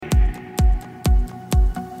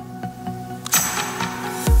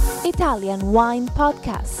Italian Wine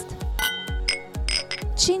Podcast.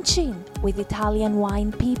 Chin Chin with Italian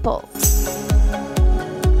wine people.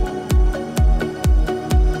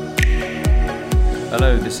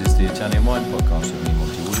 Hello, this is the Italian Wine Podcast with me,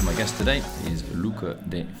 Monty Waldin. My guest today is Luca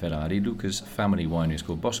De Ferrari. Luca's family winery is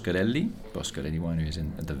called Boscarelli. Boscarelli Winery is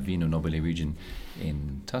in the Vino Nobile region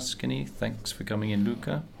in Tuscany. Thanks for coming in,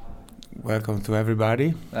 Luca. Welcome to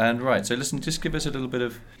everybody. And right, so listen, just give us a little bit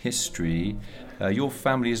of history. Your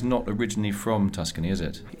family is not originally from Tuscany, is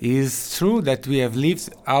it? It's true that we have lived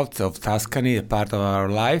out of Tuscany a part of our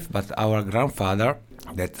life, but our grandfather,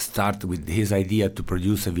 that started with his idea to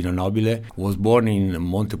produce a Vino Nobile, was born in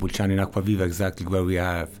Montepulciano in Acquaviva, exactly where we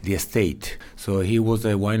have the estate. So he was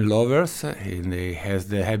a wine lover, and he has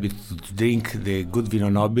the habit to drink the good Vino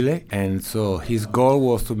Nobile, and so his goal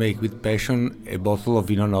was to make with passion a bottle of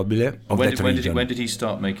Vino Nobile of region. When did he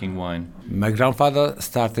start making wine? My grandfather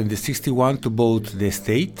started in the 61 to bought the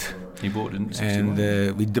estate. He bought it in 61?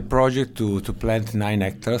 And with the project to plant 9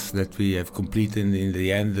 hectares that we have completed in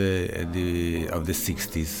the end of the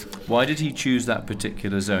 60s. Why did he choose that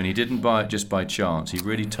particular zone? He didn't buy it just by chance. He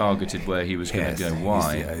really targeted where he was going to go.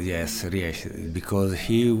 Why? Yes, because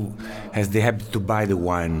he has the habit to buy the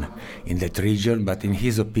wine in that region, but in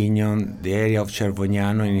his opinion, the area of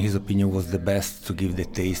Cervognano, in his opinion, was the best to give the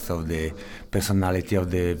taste of the personality of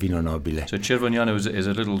the Vino Nobile. So Cervognano is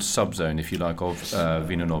a little subzone, if you like, of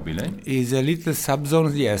Vino Nobile. It's a little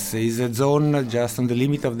subzone, yes. It's a zone just on the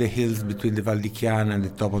limit of the hills between the Val di Chiana and the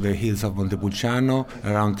top of the hills of Montepulciano,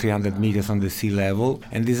 around 300 meters on the sea level.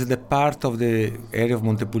 And this is the part of the area of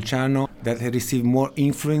Montepulciano that received more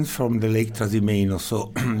influence from the Lake Trasimeno.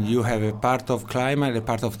 So you have a part of climate and a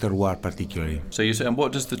part of terroir particularly. So you say, and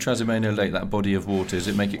what does the Trasimeno Lake, that body of water, does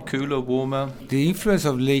it make it cooler, warmer? The influence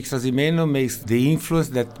of Lake Trasimeno makes the influence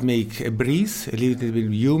that make a breeze a little bit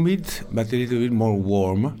humid, but a little bit more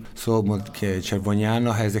warm. So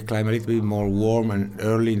Cervognano has a climate a little bit more warm and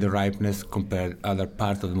early in the ripeness compared to other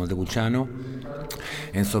parts of Montepulciano,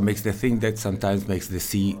 and so makes the thing that sometimes makes the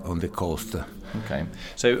sea on the coast. Okay,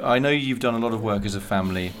 so I know you've done a lot of work as a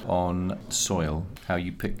family on soil, how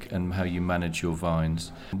you pick and how you manage your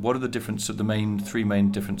vines. What are the three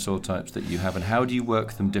main different soil types that you have, and how do you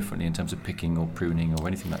work them differently in terms of picking or pruning or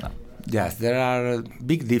anything like that? Yes, there are a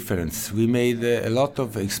big difference. We made a lot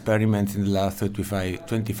of experiments in the last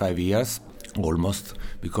 25 years, almost,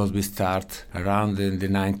 because we start around in the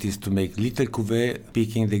 90s to make little cuvée,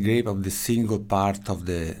 picking the grape of the single part of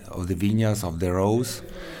the vineyards, of the rows,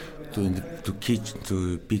 to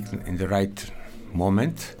pick in the right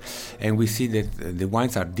moment. And we see that the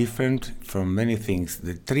wines are different from many things.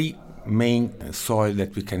 The three main soil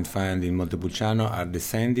that we can find in Montepulciano are the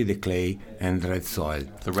sandy, the clay, and the red soil.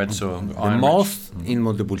 The red soil. The most in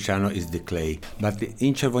Montepulciano is the clay, but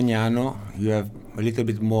in Cervognano you have a little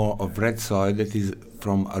bit more of red soil that is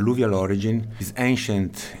from alluvial origin, is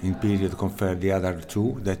ancient in period compared to the other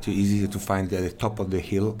two, that is easier to find at the top of the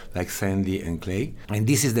hill, like sandy and clay. And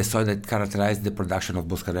this is the soil that characterizes the production of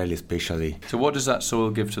Boscarelli especially. So what does that soil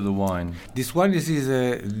give to the wine? This soil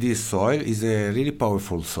is a really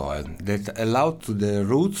powerful soil that allows to the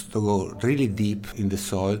roots to go really deep in the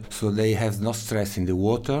soil, so they have no stress in the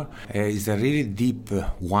water. It's a really deep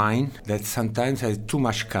wine that sometimes has too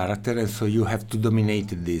much character, and so you have to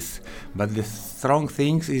dominate this. But the strong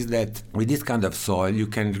thing is that with this kind of soil you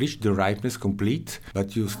can reach the ripeness complete,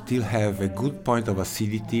 but you still have a good point of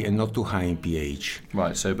acidity and not too high in pH.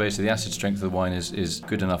 Right, so basically the acid strength of the wine is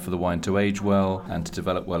good enough for the wine to age well and to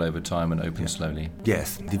develop well over time and open slowly.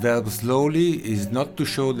 Yes, develop slowly is not to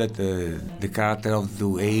show that the character of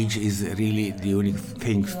the age is really the unique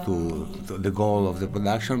thing to the goal of the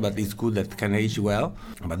production, but it's good that can age well,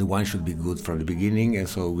 but the wine should be good from the beginning, and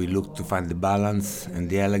so we look to find the balance and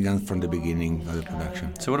the elegance from the beginning of the production.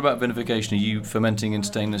 So what about vinification? Are you fermenting in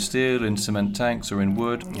stainless steel, in cement tanks, or in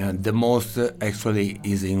wood? The most actually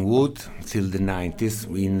is in wood till the 90s.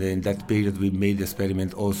 In that period we made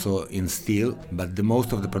experiment also in steel, but the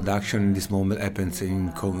most of the production in this moment happens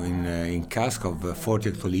in cask of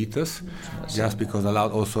 40 hectoliters, just because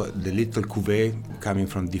allowed also the little cuvée coming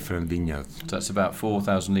from different vineyards. So that's about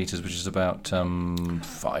 4,000 litres, which is about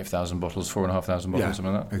 5,000 bottles, 4,500 bottles,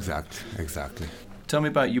 something like that? Exactly. Tell me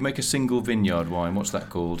about, you make a single vineyard wine. What's that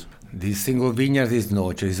called? The single vineyard is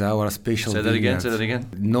Nocio, is our special vineyard. Say that again.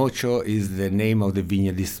 Nocio is the name of the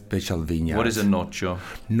vineyard, this special vineyard. What is a Nocio?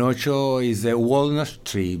 Nocio is a walnut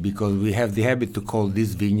tree, because we have the habit to call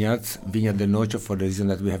these vineyards Vineyard de Nocio for the reason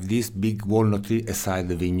that we have this big walnut tree aside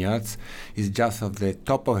the vineyards. It's just at the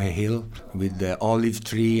top of a hill with the olive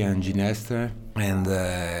tree and ginestre, and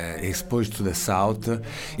exposed to the south.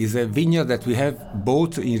 Is a vineyard that we have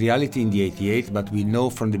bought in reality in the 88, but we know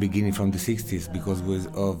from the beginning, from the 60s, because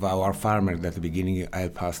of our farmer that at the beginning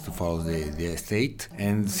helped us to follow the estate.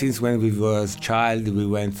 And since when we was child, we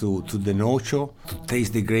went to the Nocio to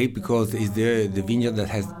taste the grape, because it's the vineyard that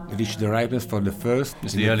has reached the ripeness for the first.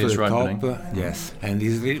 It's the earliest ripening. Yes, and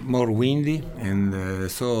it's really more windy, and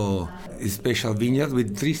so it's special vineyard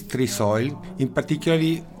with three soil. In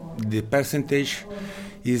particularly, the percentage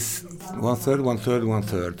is 1/3, 1/3,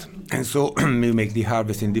 1/3. And so we make the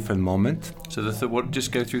harvest in different moments. So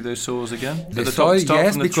just go through those soils again? The soil,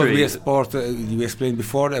 yes, because we export, you explained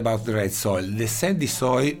before about the red soil. The sandy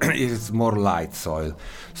soil is more light soil.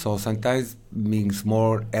 So sometimes means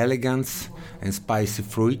more elegance and spicy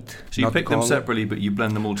fruit. So you pick them separately, but you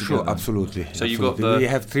blend them all together? Sure, absolutely. So we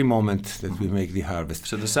have 3 moments that we make the harvest.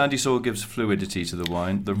 So the sandy soil gives fluidity to the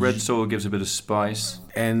wine. The red soil gives a bit of spice.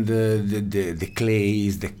 And the clay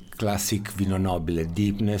is the classic Vino Nobile,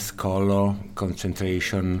 deepness, color,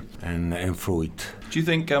 concentration, and fruit. Do you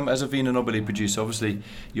think, as a Vino Nobile producer, obviously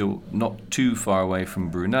you're not too far away from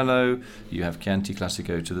Brunello, you have Chianti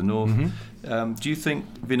Classico to the north. Mm-hmm. Do you think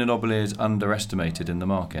Vino Nobile is underestimated in the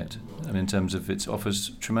market? And in terms of it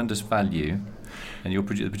offers tremendous value, and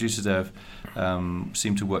the producers there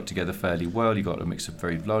seem to work together fairly well. You've got a mix of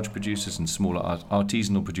very large producers and smaller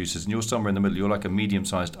artisanal producers, and you're somewhere in the middle. You're like a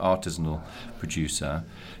medium-sized artisanal producer.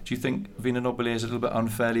 Do you think Vino Nobile is a little bit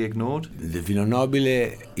unfairly ignored? The Vino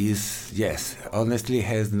Nobile is, yes, honestly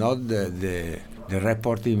has not the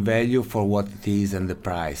reporting value for what it is and the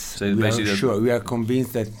price. So we are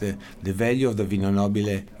convinced that the value of the Vino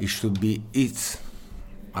Nobile should be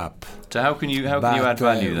up. So how can you add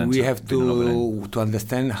value then? We have to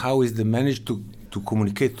understand how is the managed to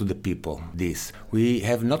communicate to the people this. We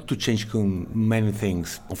have not to change many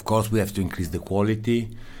things. Of course, we have to increase the quality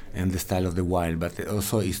and the style of the wine, but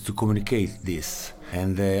also is to communicate this.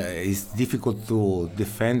 And it's difficult to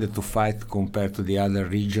defend, to fight compared to the other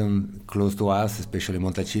region close to us, especially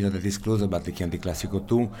Montecino that is closer, but the Chianti Classico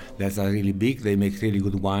too. That's really big. They make really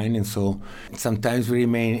good wine, and so sometimes we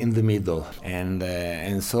remain in the middle.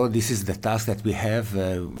 And so this is the task that we have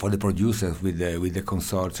for the producers with the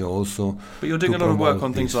consortium also. But you're doing a lot of work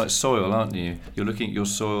on things like soil, aren't you? You're looking at your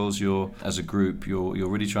soils. As a group, you're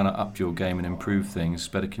really trying to up your game and improve things,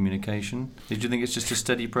 better communication. Did you think it's just a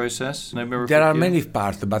steady process? No miracle? There are many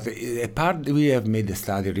parts, but a part we have made a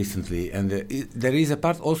study recently, and there is a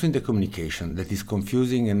part also in the communication that is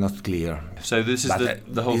confusing and not clear. So this is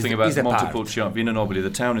the whole thing about Montepulciano, Vino Nobile.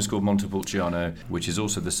 The town is called Montepulciano, which is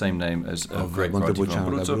also the same name as a great variety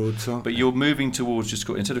from Abruzzo. But you're moving towards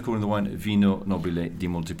instead of calling the wine Vino Nobile di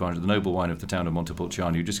Montepulciano, the noble wine of the town of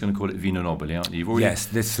Montepulciano, you're just going to call it Vino Nobile, aren't you? You've already yes,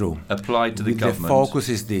 that's true. Applied to the government. The focus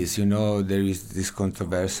is this. There is this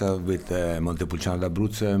controversy with Montepulciano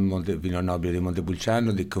d'Abruzzo and Vino Nobile di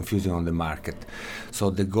Montepulciano, the confusion on the market. So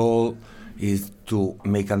the goal is to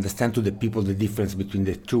make understand to the people the difference between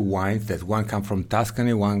the two wines, that one comes from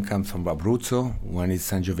Tuscany, one comes from Abruzzo, one is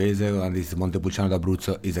Sangiovese, one is Montepulciano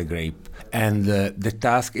d'Abruzzo, is a grape. And the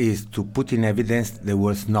task is to put in evidence the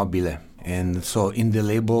words nobile. And so in the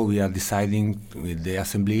label we are deciding with the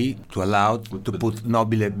assembly to allow to put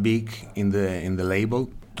nobile big in the label,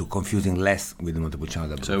 to confusing less with Montepulciano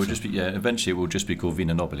d'Abruzzo. So it will just be, eventually it will just be called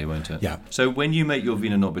Vino Nobile, won't it? Yeah. So when you make your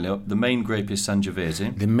Vino Nobile, the main grape is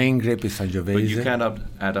Sangiovese. The main grape is Sangiovese. But you can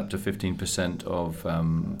add up to 15% of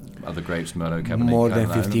other grapes, Merlot, Cabernet. More than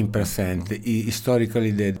 15%.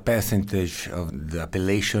 Historically, the percentage of the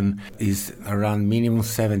appellation is around minimum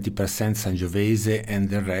 70% Sangiovese, and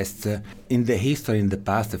the rest, in the history, in the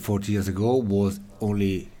past, 40 years ago, was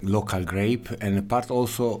only local grape and a part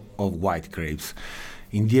also of white grapes.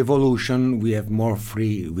 In the evolution, we have more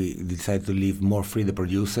free. We decided to leave more free the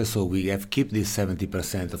producers, so we have keep this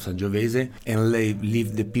 70% of Sangiovese and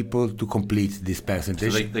leave the people to complete this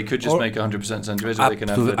percentage. So they could just make 100% Sangiovese, or they can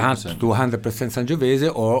have 30%. To 100%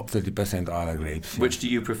 Sangiovese or 30% other grapes. Which do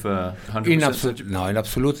you prefer? 100%? In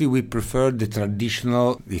absolutely, we prefer the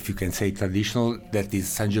traditional, if you can say traditional, that is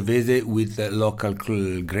Sangiovese with local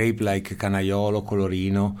grape like Canaiolo,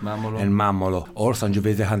 Colorino, and Mammolo, or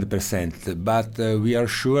Sangiovese 100%. But we are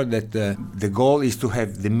sure that the goal is to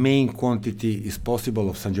have the main quantity is possible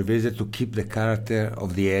of Sangiovese to keep the character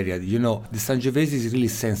of the area. The Sangiovese is really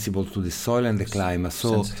sensible to the soil and the climate,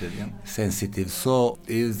 so sensitive. So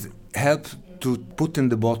help to put in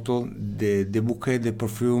the bottle the bouquet, the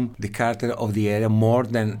perfume, the character of the area more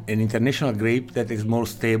than an international grape that is more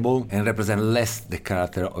stable and represent less the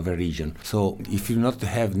character of a region. So if you not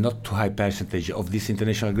too high percentage of this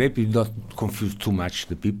international grape, you don't confuse too much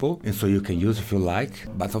the people, and so you can use if you like.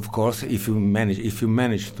 But of course, if you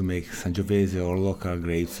manage to make Sangiovese or local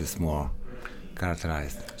grapes, it's more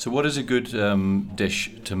characterized. So what is a good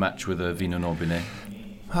dish to match with a Vino Nobile?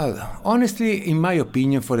 Well, honestly, in my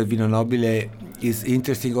opinion, for a Vino Nobile, it's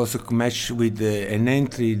interesting also to match with an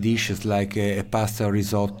entry dishes like a pasta or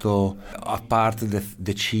risotto, apart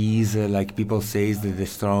the cheese, like people say, the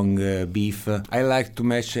strong beef. I like to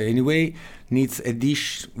match anyway. Needs a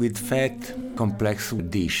dish with fat, complex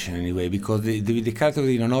dish anyway, because the character of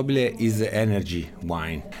the Vino Nobile is energy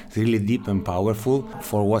wine. It's really deep and powerful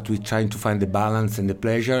for what we're trying to find the balance and the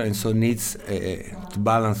pleasure, and so needs to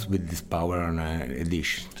balance with this power on a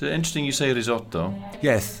dish. So interesting you say risotto.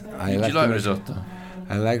 Yes, Do you like risotto?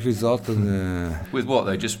 I like risotto. With what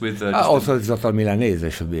though? Just with also risotto al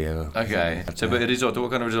milanese should be. Okay. So, but risotto,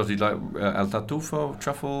 what kind of risotto? Do you like al tartufo,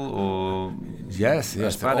 truffle, or yes,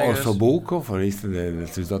 asparagus? Ossobuco, for instance,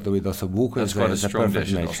 the risotto with ossobuco. That's quite a strong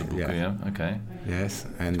dish, match. ossobuco, yeah. Okay. Yes,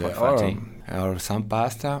 and quite fatty. Or some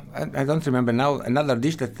pasta. I don't remember now. Another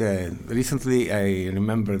dish that recently I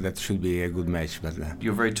remember that should be a good match. But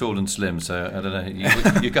you're very tall and slim, so I don't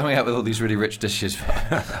know. You're coming out with all these really rich dishes.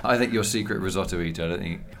 I think you're a secret risotto eater. I don't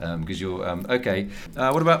think because you're okay.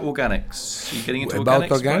 What about organics? Are you getting into about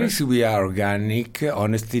organics? We are organic.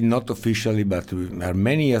 Honestly, not officially, but there are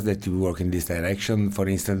many years that we work in this direction. For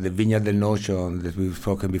instance, the Vineyard del Nocio that we've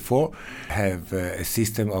spoken before have a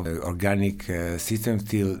system of organic system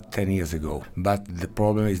till 10 years ago. But the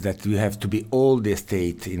problem is that we have to be all the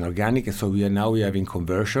estate in organic, and so we are having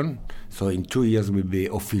conversion. So in 2 years we'll be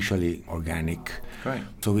officially organic. Great.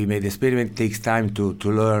 So we made the experiment. It takes time to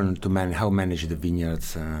learn to how manage the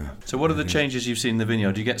vineyards. So what are the changes you've seen in the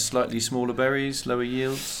vineyard? Do you get slightly smaller berries, lower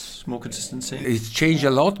yields, more consistency? It's changed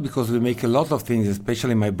a lot because we make a lot of things,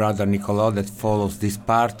 especially my brother Nicolò that follows this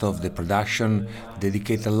part of the production,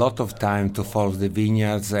 dedicate a lot of time to follow the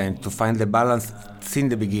vineyards and to find the balance in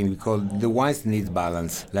the beginning, because the wines need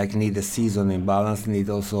balance, like need a season in balance, need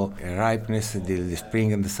also a ripeness, the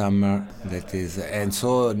spring and the summer, that is. And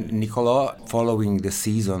so Nicolò, following the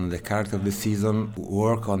season, the character of the season,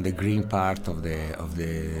 work on the green part of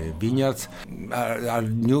the vineyards. Are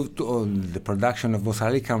new to, the production of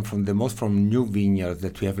Boscarelli come from new vineyards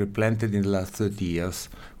that we have replanted in the last 30 years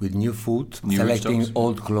with new food, selecting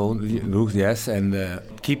old clones, yes, and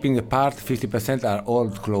keeping apart 50% are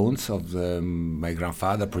old clones of my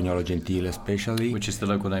grandfather, Prugnolo Gentile especially. Which is the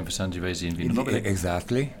local name for Sangiovese in Vino Nobile.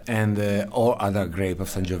 Exactly, and all other grape of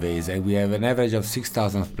Sangiovese. And we have an average of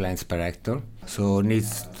 6,000 plants per hectare. So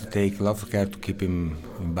needs to take a lot of care to keep him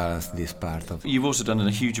in balance this part of. You've also done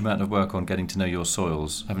a huge amount of work on getting to know your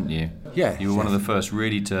soils, haven't you? Yeah. You were one of the first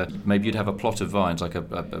really to, maybe you'd have a plot of vines, like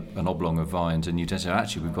an oblong of vines, and you'd say,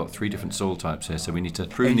 actually, we've got 3 different soil types here, so we need to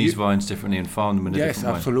prune these vines differently and farm them in a different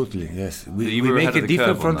way. Yes, absolutely, yes. We make it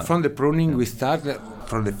different from the pruning. We start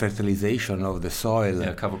from the fertilization of the soil.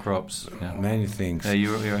 Yeah, cover crops. Yeah. Many things. Yeah,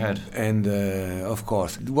 you're ahead. And of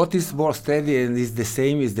course, what is more steady and is the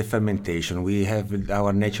same is the fermentation. We have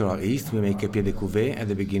our natural yeast. We make a pied de cuvée at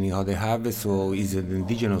the beginning of the harvest, so it's an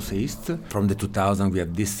indigenous yeast. From the 2000, we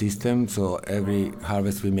have this system. So every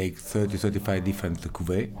harvest we make 30-35 different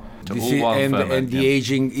cuvées. And the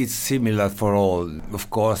aging is similar for all.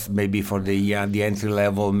 Of course, maybe for the entry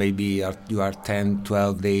level, maybe you are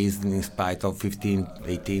 10-12 days in spite of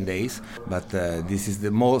 15-18 days. But this is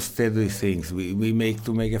the most steady things. We make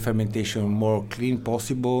to make a fermentation more clean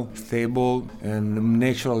possible, stable, and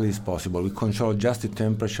natural as possible. We control just the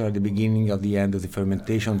temperature at the beginning of the end of the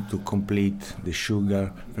fermentation to complete the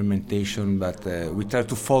sugar fermentation. But we try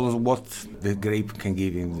to follow what the grape can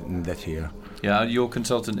give in that year. Yeah, your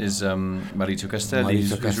consultant is Marito Castelli,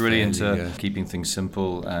 who's really into keeping things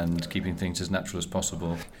simple and keeping things as natural as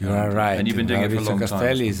possible. You are right. And you've been doing it for a long time.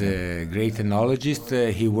 Castelli is a great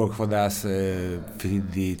enologist. He worked for us till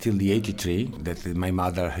the 83, that my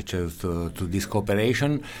mother chose to this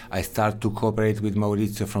cooperation. I started to cooperate with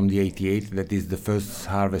Maurizio from the 88, that is the first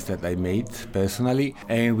harvest that I made personally.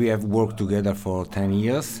 And we have worked together for 10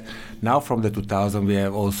 years. Now from the 2000 we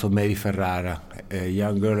have also Mary Ferrara, a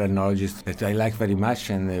young girl enologist that I like very much,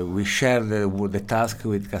 and we share the task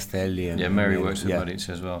with Castelli. And Mary works with Maurizio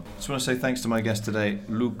as well. Just want to say thanks to my guest today,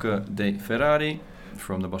 Luca De Ferrari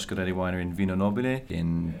from the Boscarelli winery in Vino Nobile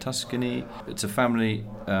in Tuscany. It's a family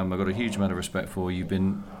I've got a huge amount of respect for. You've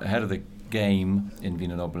been ahead of the game in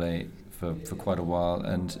Vino Nobile for quite a while,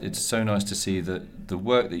 and it's so nice to see that the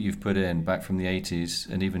work that you've put in back from the 80s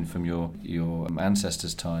and even from your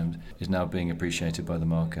ancestors' times is now being appreciated by the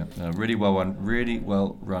market. Really well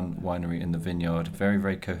run winery in the vineyard, very,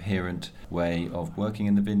 very coherent way of working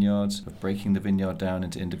in the vineyards, of breaking the vineyard down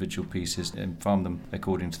into individual pieces and farm them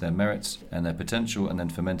according to their merits and their potential, and then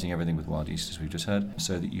fermenting everything with wild yeast, as we've just heard,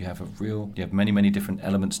 so that you have many, many different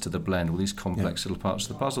elements to the blend, all these complex little parts of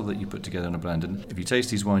the puzzle that you put together in a blend. And if you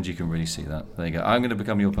taste these wines, you can really see that. There you go. I'm going to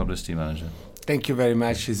become your publicity manager. Thank you very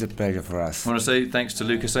much. It's a pleasure for us. I want to say thanks to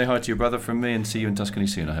Luca. Say hi to your brother from me, and see you in Tuscany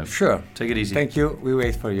soon, I hope. Sure. Take it easy. Thank you. We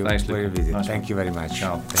wait for you. Thanks, for Luca. your visit. Nice Thank one. you very much.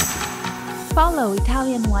 Ciao. Thank you. Follow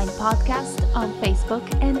Italian Wine Podcast on Facebook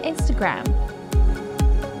and Instagram.